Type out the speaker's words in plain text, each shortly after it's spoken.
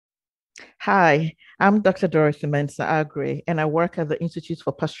Hi, I'm Dr. Dorothy Mesah-Aggrey, and I work at the Institute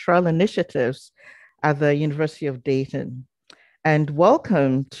for Pastoral Initiatives at the University of Dayton. And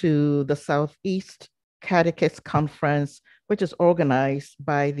welcome to the Southeast Catechist Conference, which is organized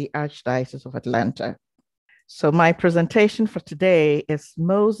by the Archdiocese of Atlanta. So, my presentation for today is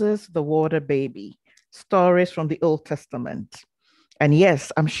Moses the Water Baby, Stories from the Old Testament. And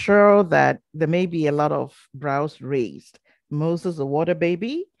yes, I'm sure that there may be a lot of brows raised. Moses the Water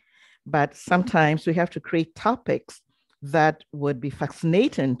Baby, but sometimes we have to create topics that would be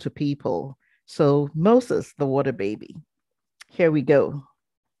fascinating to people. So, Moses, the water baby. Here we go.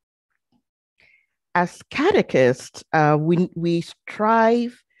 As catechists, we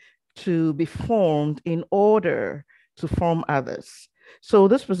strive to be formed in order to form others. So,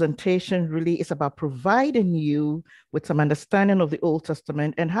 this presentation really is about providing you with some understanding of the Old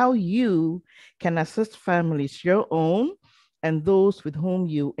Testament and how you can assist families, your own and those with whom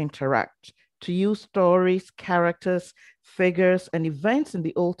you interact, to use stories, characters, figures, and events in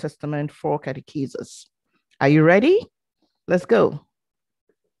the Old Testament for catechesis. Are you ready? Let's go.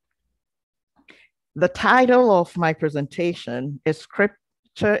 The title of my presentation is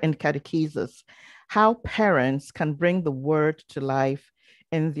Scripture and Catechesis, How Parents Can Bring the Word to Life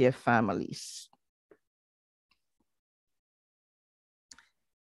in Their Families.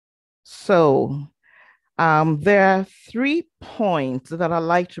 So, there are 3 points that I'd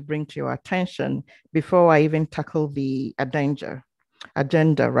like to bring to your attention before I even tackle the agenda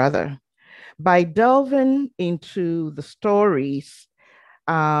rather. By delving into the stories,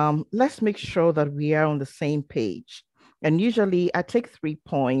 let's make sure that we are on the same page. And usually I take 3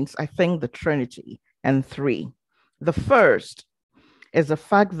 points. I think the Trinity and 3. The first is the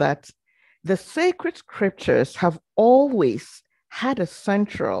fact that the sacred scriptures have always had a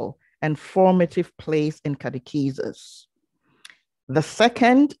central and formative place in catechesis. The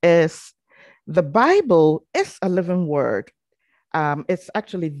second is the Bible is a living word. It's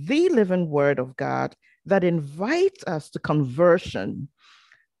actually the living word of God that invites us to conversion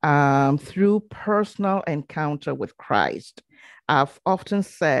through personal encounter with Christ. I've often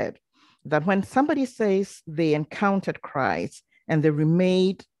said that when somebody says they encountered Christ and they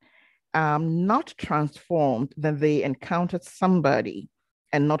remained not transformed, then they encountered somebody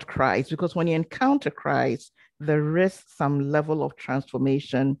and not Christ. Because when you encounter Christ, there is some level of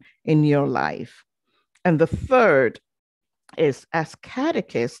transformation in your life. And the third is, as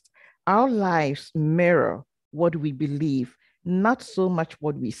catechists, our lives mirror what we believe, not so much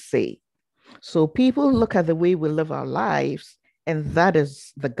what we say. So people look at the way we live our lives, and that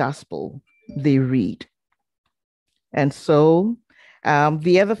is the gospel they read. And so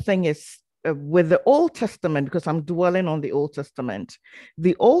the other thing is with the Old Testament, because I'm dwelling on the Old Testament,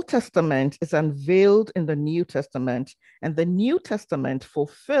 the Old Testament is unveiled in the New Testament, and the New Testament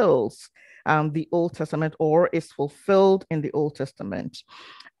fulfills the Old Testament, or is fulfilled in the Old Testament.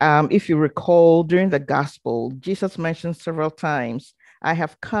 If you recall, during the gospel, Jesus mentioned several times, I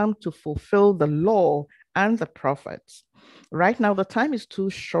have come to fulfill the law and the prophets. Right now, the time is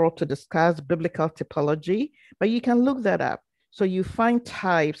too short to discuss biblical typology, but you can look that up. So you find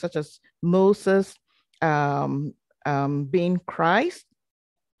types such as Moses being Christ,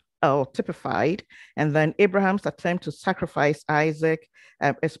 or typified, and then Abraham's attempt to sacrifice Isaac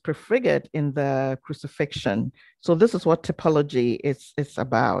is prefigured in the crucifixion. So this is what typology is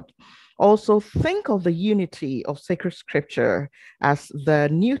about. Also, think of the unity of sacred scripture as the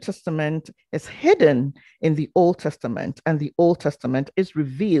New Testament is hidden in the Old Testament, and the Old Testament is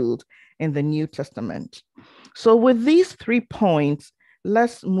revealed in the New Testament. So with these 3 points,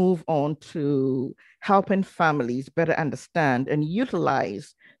 let's move on to helping families better understand and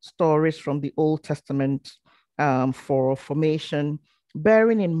utilize stories from the Old Testament for formation,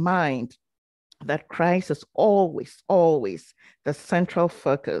 bearing in mind that Christ is always, always the central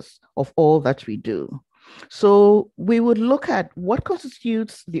focus of all that we do. So we would look at what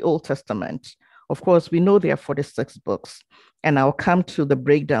constitutes the Old Testament. Of course, we know there are 46 books, and I'll come to the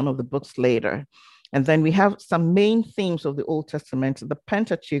breakdown of the books later. And then we have some main themes of the Old Testament, the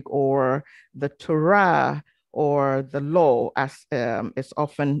Pentateuch, or the Torah, or the law, as it's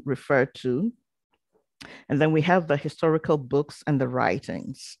often referred to. And then we have the historical books and the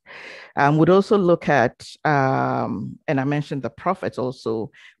writings. We'd also look at, and I mentioned the prophets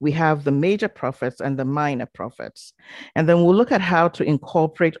also, we have the major prophets and the minor prophets. And then we'll look at how to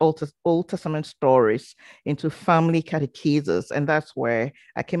incorporate Old Testament stories into family catechesis. And that's where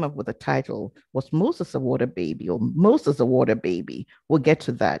I came up with the title, Was Moses a Water Baby? Or Moses a Water Baby? We'll get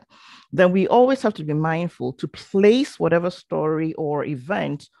to that. Then we always have to be mindful to place whatever story or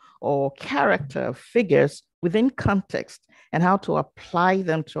event or character figures within context and how to apply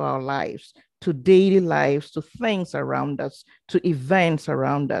them to our lives, to daily lives, to things around us, to events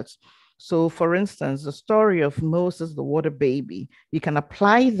around us. So, for instance, the story of Moses, the water baby, you can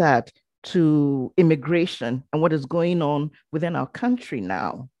apply that to immigration and what is going on within our country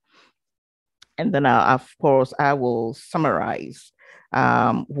now. And then, of course, I will summarize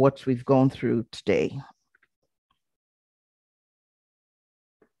what we've gone through today.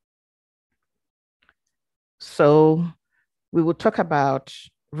 So we will talk about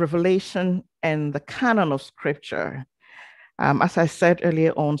revelation and the canon of scripture. As I said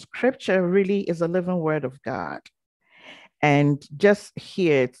earlier on, scripture really is a living word of God. And just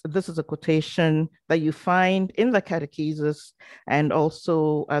here, this is a quotation that you find in the Catechismus and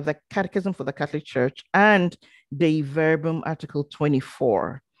also the Catechism for the Catholic Church and Dei Verbum Article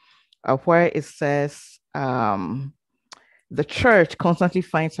 24, where it says, the church constantly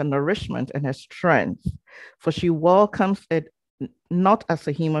finds her nourishment and her strength, for she welcomes it not as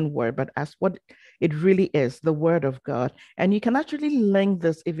a human word, but as what it really is, the word of God. And you can actually link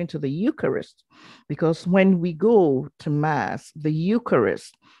this even to the Eucharist, because when we go to Mass, the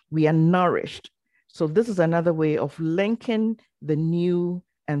Eucharist, we are nourished. So this is another way of linking the new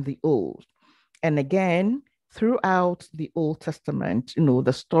and the old. And again, throughout the Old Testament,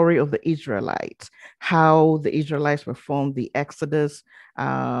 the story of the Israelites, how the Israelites were formed, the Exodus,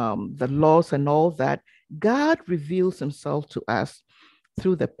 the laws and all that, God reveals himself to us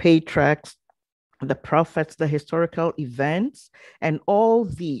through the patriarchs, the prophets, the historical events, and all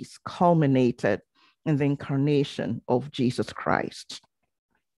these culminated in the incarnation of Jesus Christ.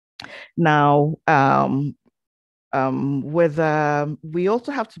 Now, we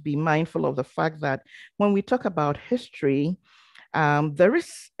also have to be mindful of the fact that when we talk about history, there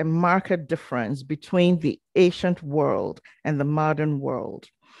is a marked difference between the ancient world and the modern world.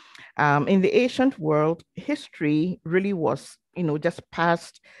 In the ancient world, history really was, just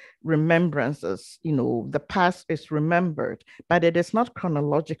past remembrances. The past is remembered, but it is not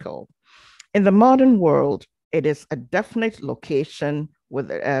chronological. In the modern world, it is a definite location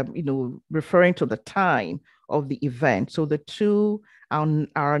with, referring to the time of the event. So the two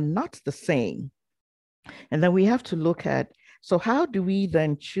are not the same. And then we have to look at, so how do we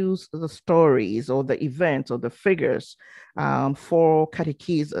then choose the stories or the events or the figures for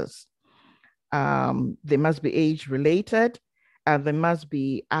catechesis? They must be age related, and there must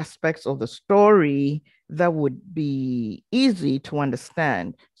be aspects of the story that would be easy to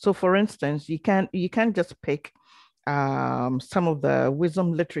understand. So for instance, you can't just pick some of the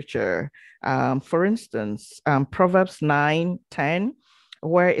wisdom literature. For instance, Proverbs 9:10,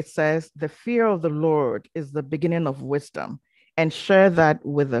 where it says, the fear of the Lord is the beginning of wisdom, and share that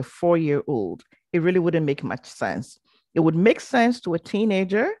with a 4-year-old. It really wouldn't make much sense. It would make sense to a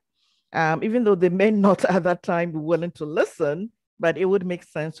teenager, even though they may not at that time be willing to listen, but it would make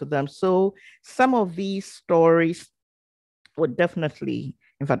sense to them. So some of these stories would definitely,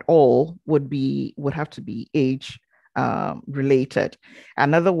 in fact, all would have to be age related.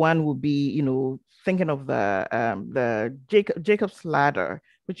 Another one would be, thinking of the Jacob's ladder,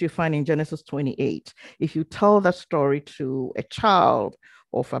 which you find in Genesis 28. If you tell that story to a child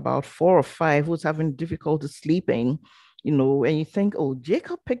of about 4 or 5 who's having difficulty sleeping, and you think, oh,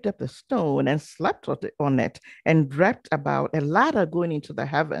 Jacob picked up the stone and slept on it and dreamt about a ladder going into the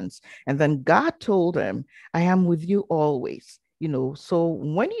heavens. And then God told him, I am with you always. So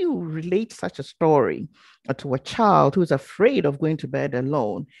when you relate such a story to a child who's afraid of going to bed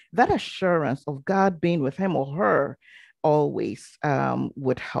alone, that assurance of God being with him or her always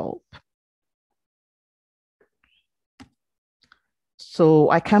would help. So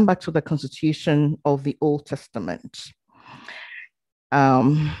I come back to the Constitution of the Old Testament.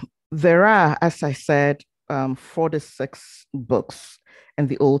 There are, as I said, 46 books in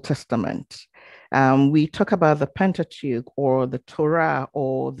the Old Testament. We talk about the Pentateuch or the Torah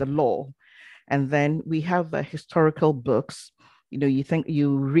or the law. And then we have the historical books.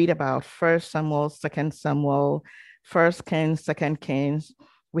 You read about First Samuel, Second Samuel, First Kings, Second Kings.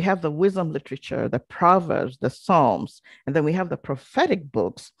 We have the wisdom literature, the Proverbs, the Psalms, and then we have the prophetic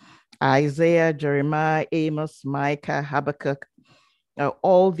books, Isaiah, Jeremiah, Amos, Micah, Habakkuk,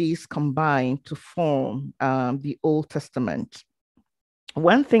 all these combined to form the Old Testament.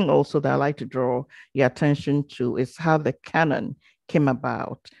 One thing also that I like to draw your attention to is how the canon came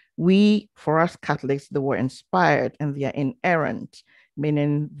about. For us Catholics, they were inspired and they are inerrant,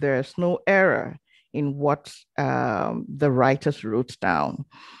 meaning there's no error in what the writers wrote down.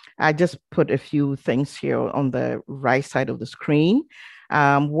 I just put a few things here on the right side of the screen,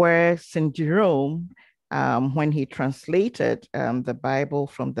 where St. Jerome when he translated the Bible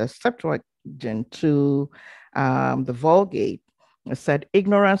from the Septuagint to the Vulgate, it said,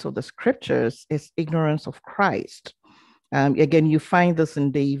 ignorance of the scriptures is ignorance of Christ. Again, you find this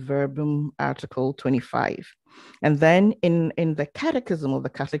in the Verbum Article 25. And then in the Catechism of the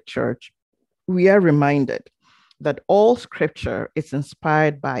Catholic Church, we are reminded that all scripture is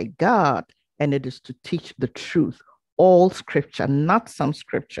inspired by God and it is to teach the truth. All scripture, not some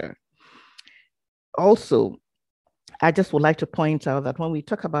scripture. Also, I just would like to point out that when we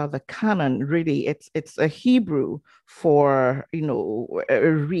talk about the canon, really, it's a Hebrew for, a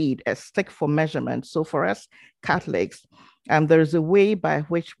reed, a stick for measurement. So for us Catholics, there's a way by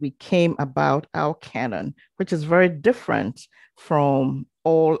which we came about our canon, which is very different from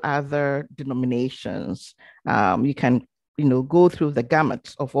all other denominations. You can, go through the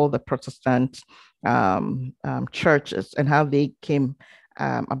gamut of all the Protestant churches and how they came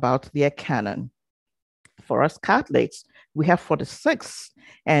about their canon. For us Catholics, we have 46,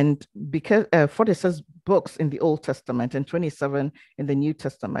 and because 46 books in the Old Testament and 27 in the New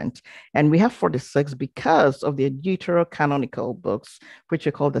Testament. And we have 46 because of the deuterocanonical books, which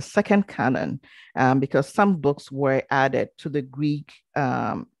we call the second canon, because some books were added to the Greek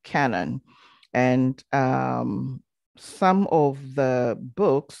canon. And some of the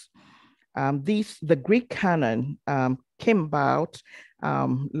books, the Greek canon came about,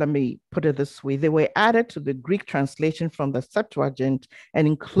 let me put it this way, they were added to the Greek translation from the Septuagint and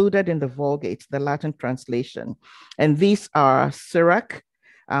included in the Vulgate, the Latin translation. And these are Sirach,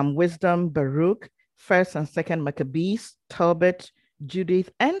 Wisdom, Baruch, First and Second Maccabees, Tobit, Judith,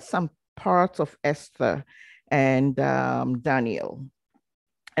 and some parts of Esther and Daniel.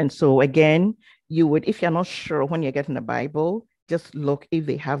 And so again, you would, if you're not sure when you're getting the Bible, just look if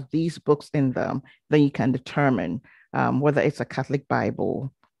they have these books in them, then you can determine whether it's a Catholic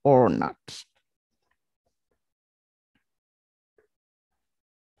Bible or not.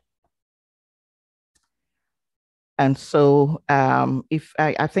 And so if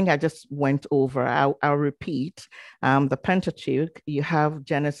I think I just went over, I'll repeat. The Pentateuch, you have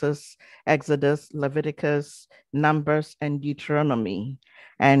Genesis, Exodus, Leviticus, Numbers, and Deuteronomy.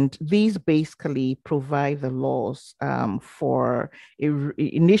 And these basically provide the laws for,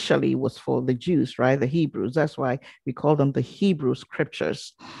 initially was for the Jews, right? The Hebrews. That's why we call them the Hebrew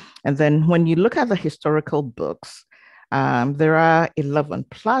scriptures. And then when you look at the historical books, there are 11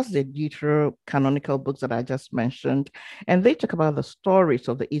 plus the deuterocanonical books that I just mentioned, and they talk about the stories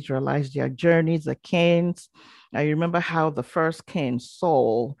of the Israelites, their journeys, the kings. I remember how the first king,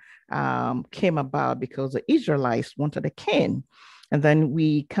 Saul, came about because the Israelites wanted a king. And then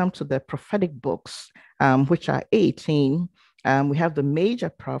we come to the prophetic books, which are 18. We have the major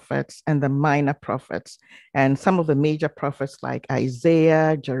prophets and the minor prophets, and some of the major prophets like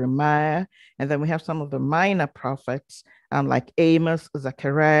Isaiah, Jeremiah, and then we have some of the minor prophets like Amos,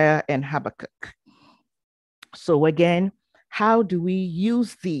 Zechariah, and Habakkuk. So again, how do we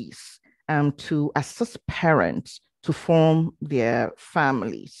use these to assist parents to form their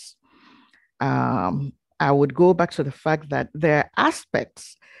families? I would go back to the fact that there are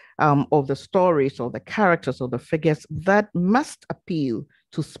aspects of the stories or the characters or the figures that must appeal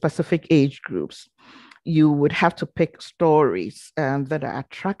to specific age groups. You would have to pick stories that are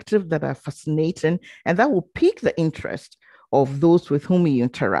attractive, that are fascinating, and that will pique the interest of those with whom you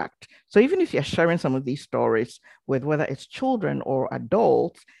interact. So even if you're sharing some of these stories with whether it's children or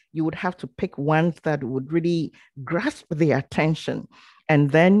adults, you would have to pick ones that would really grasp their attention. And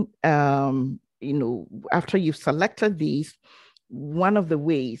then after you've selected these, one of the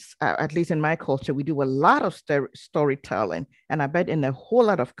ways, at least in my culture, we do a lot of storytelling, and I bet in a whole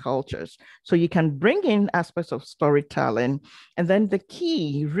lot of cultures. So you can bring in aspects of storytelling. And then the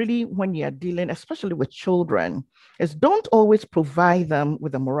key, really, when you're dealing, especially with children, is don't always provide them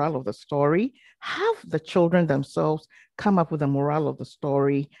with the moral of the story. Have the children themselves come up with the moral of the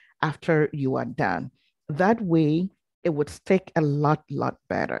story after you are done. That way, it would stick a lot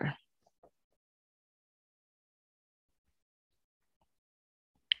better.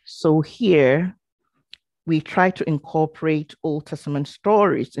 So here, we try to incorporate Old Testament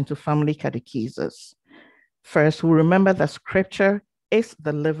stories into family catechesis. First, we remember that scripture is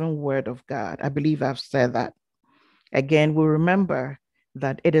the living word of God. I believe I've said that. Again, we remember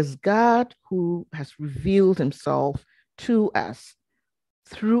that it is God who has revealed himself to us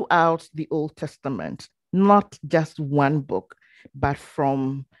throughout the Old Testament, not just one book, but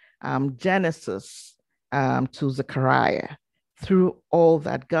from Genesis to Zechariah. Through all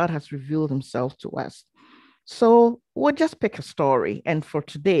that, God has revealed himself to us. So we'll just pick a story. And for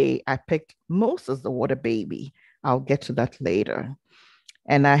today, I picked Moses the water baby. I'll get to that later.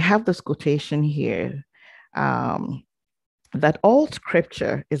 And I have this quotation here. um, that all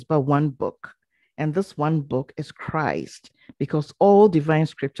scripture is but one book. And this one book is Christ, because all divine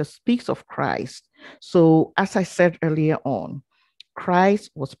scripture speaks of Christ. So, as I said earlier on,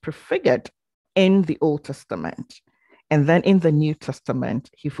 Christ was prefigured in the Old Testament. And then in the New Testament,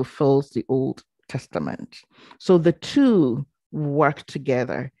 he fulfills the Old Testament. So the two work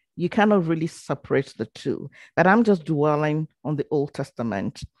together. You cannot really separate the two. But I'm just dwelling on the Old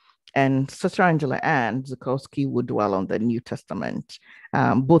Testament. And Sister Angela Ann Zukowski would dwell on the New Testament.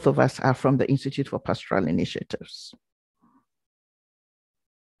 Both of us are from the Institute for Pastoral Initiatives.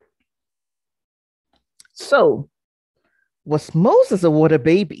 So, was Moses a water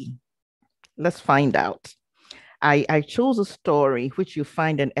baby? Let's find out. I chose a story which you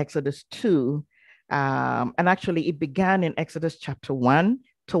find in Exodus 2. And actually, it began in Exodus chapter 1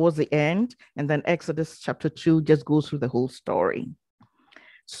 towards the end. And then Exodus chapter 2 just goes through the whole story.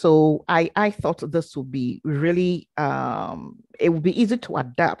 So I thought this would be really, it would be easy to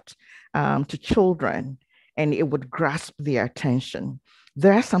adapt to children, and it would grasp their attention.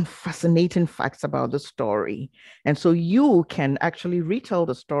 There are some fascinating facts about the story. And so you can actually retell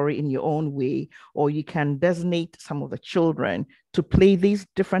the story in your own way, or you can designate some of the children to play these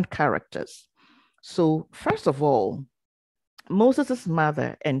different characters. So first of all, Moses'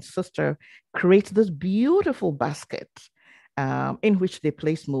 mother and sister create this beautiful basket in which they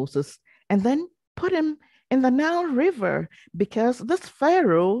place Moses and then put him in the Nile River, because this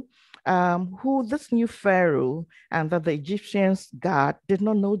Pharaoh, this new Pharaoh and that the Egyptians got, did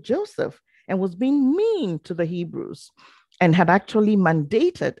not know Joseph and was being mean to the Hebrews and had actually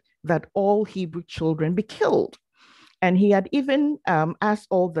mandated that all Hebrew children be killed. And he had even asked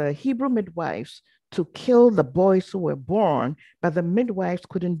all the Hebrew midwives to kill the boys who were born, but the midwives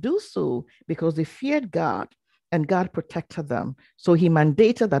couldn't do so because they feared God and God protected them. So he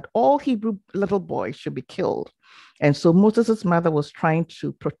mandated that all Hebrew little boys should be killed. And so Moses' mother was trying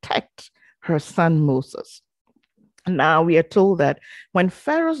to protect her son Moses. Now we are told that when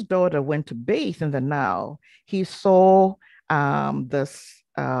Pharaoh's daughter went to bathe in the Nile, he saw this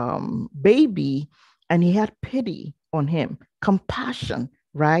baby and he had pity on him, compassion,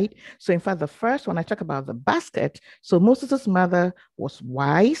 right? So in fact, the first one I talk about the basket. So Moses' mother was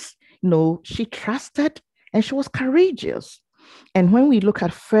wise, she trusted and she was courageous. And when we look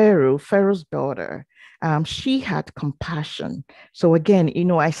at Pharaoh's daughter, she had compassion. So again,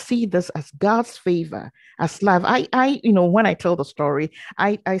 I see this as God's favor, as love. When I tell the story,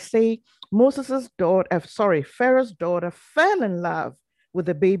 I say Pharaoh's daughter fell in love with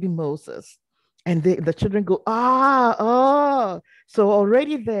the baby Moses. And the children go, oh. So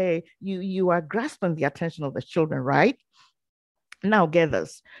already there, you are grasping the attention of the children, right? Now get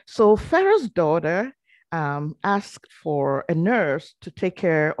this. So Pharaoh's daughter asked for a nurse to take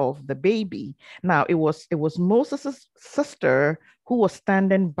care of the baby. Now it was Moses' sister who was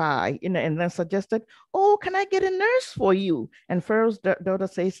standing by, and then suggested, "Oh, can I get a nurse for you?" And Pharaoh's daughter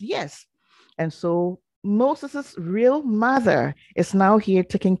says yes. And so Moses' real mother is now here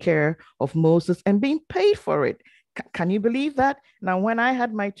taking care of Moses and being paid for it. Can you believe that? Now, when I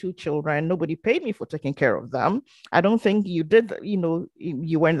had my two children, nobody paid me for taking care of them. I don't think you did,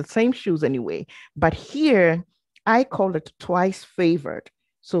 you were in the same shoes anyway. But here, I call it twice favored.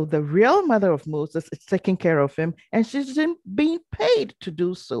 So the real mother of Moses is taking care of him, and she's being paid to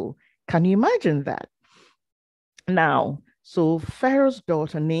do so. Can you imagine that? Now, so Pharaoh's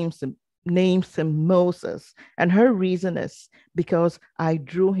daughter names him Moses, and her reason is because I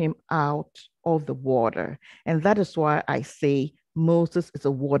drew him out of the water. And that is why I say Moses is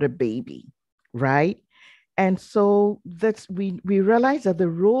a water baby, right? And so that's we realize that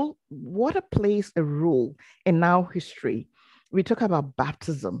water plays a role in our history. We talk about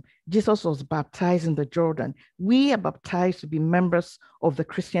baptism. Jesus was baptized in the Jordan. We are baptized to be members of the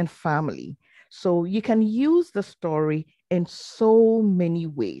Christian family. So you can use the story in so many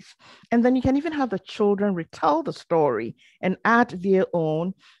ways. And then you can even have the children retell the story and add their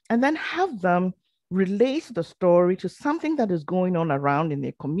own, and then have them relate the story to something that is going on around in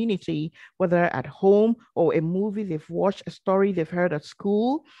their community, whether at home or a movie they've watched, a story they've heard at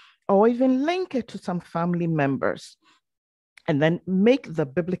school, or even link it to some family members. And then make the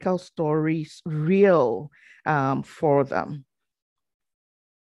biblical stories real for them.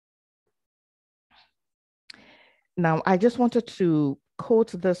 Now, I just wanted to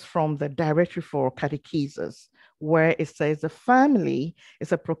quote this from the Directory for Catechesis, where it says the family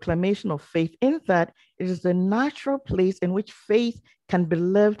is a proclamation of faith in that it is the natural place in which faith can be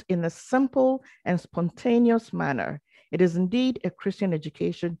lived in a simple and spontaneous manner. It is indeed a Christian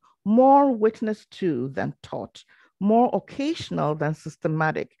education more witnessed to than taught, more occasional than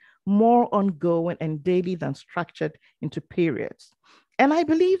systematic, more ongoing and daily than structured into periods. And I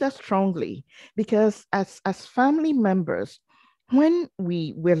believe that strongly because as family members, when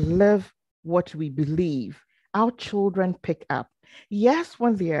we live what we believe, our children pick up. Yes,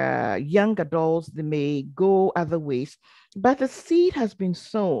 when they are young adults, they may go other ways, but the seed has been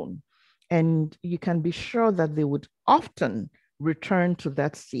sown, and you can be sure that they would often return to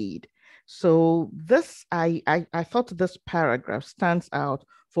that seed. So this, I thought this paragraph stands out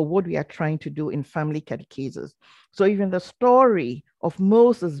for what we are trying to do in family catechesis. So even the story of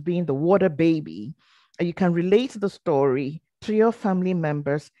Moses being the water baby, you can relate the story to your family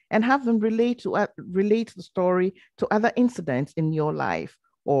members and have them relate the story to other incidents in your life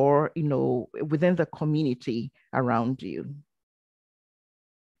or within the community around you.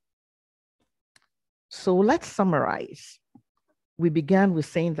 So let's summarize. We began with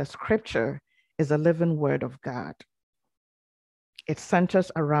saying that scripture is a living word of God. It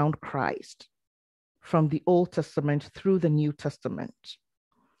centers around Christ from the Old Testament through the New Testament.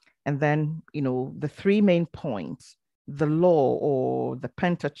 And then, the three main points, the law or the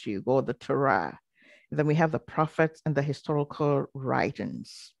Pentateuch or the Torah. And then we have the prophets and the historical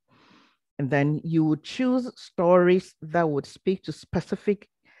writings. And then you would choose stories that would speak to specific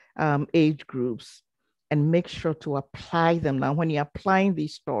age groups and make sure to apply them. Now, when you're applying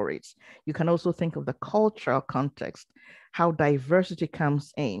these stories, you can also think of the cultural context, how diversity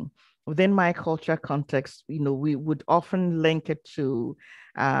comes in. Within my culture context, we would often link it to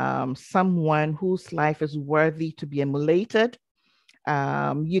someone whose life is worthy to be emulated.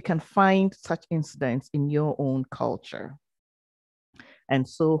 You can find such incidents in your own culture. And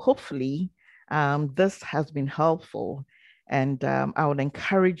so hopefully this has been helpful. And I would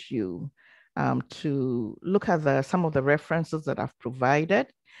encourage you to look at some of the references that I've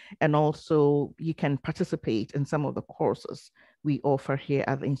provided. And also you can participate in some of the courses we offer here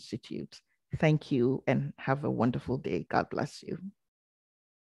at the Institute. Thank you and have a wonderful day. God bless you.